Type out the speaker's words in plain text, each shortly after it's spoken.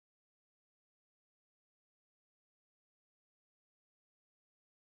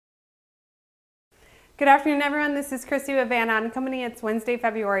Good afternoon, everyone. This is Christy with Ahn Co. It's Wednesday,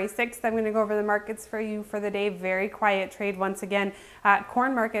 February 6th. I'm going to go over the markets for you for the day. Very quiet trade once again.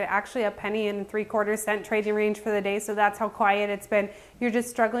 Corn market actually a penny and 3/4 cent trading range for the day, so that's how quiet it's been. You're just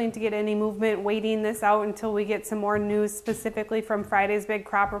struggling to get any movement, waiting this out until we get some more news specifically from Friday's big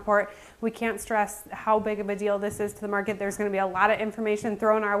crop report. We can't stress how big of a deal this is to the market. There's going to be a lot of information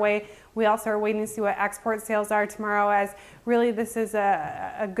thrown our way. We also are waiting to see what export sales are tomorrow, as really this is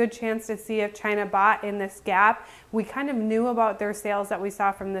a good chance to see if China bought in this gap. We kind of knew about their sales that we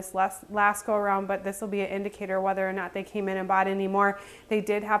saw from this last go around, but this will be an indicator whether or not they came in and bought any more. They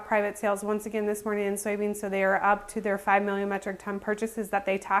did have private sales once again this morning in soybeans, so they are up to their 5 million metric ton purchases that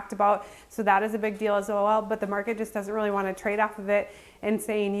they talked about. So that is a big deal as well, but the market just doesn't really want to trade off of it and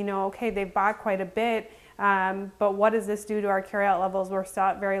saying, you know, okay, they've bought quite a bit. But what does this do to our carryout levels? We're still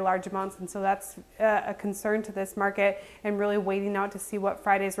at very large amounts, and so that's a concern to this market, and really waiting out to see what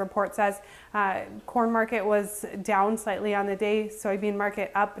Friday's report says. Corn market was down slightly on the day, soybean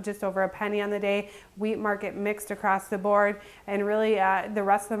market up just over a penny on the day, wheat market mixed across the board, and really the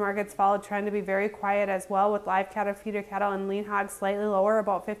rest of the markets followed, trying to be very quiet as well, with live cattle, feeder cattle, and lean hogs slightly lower,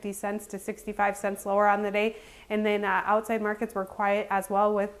 about 50 cents to 65 cents lower on the day. And then outside markets were quiet as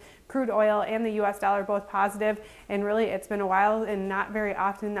well, with crude oil and the US dollar both positive. And really it's been a while and not very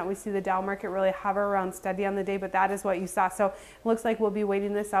often that we see the Dow market really hover around steady on the day, but that is what you saw. So it looks like we'll be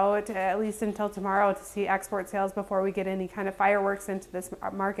waiting this out at least until tomorrow to see export sales before we get any kind of fireworks into this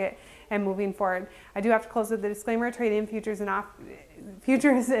market and moving forward. I do have to close with the disclaimer: trading futures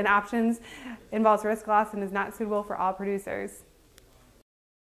and options involves risk loss and is not suitable for all producers.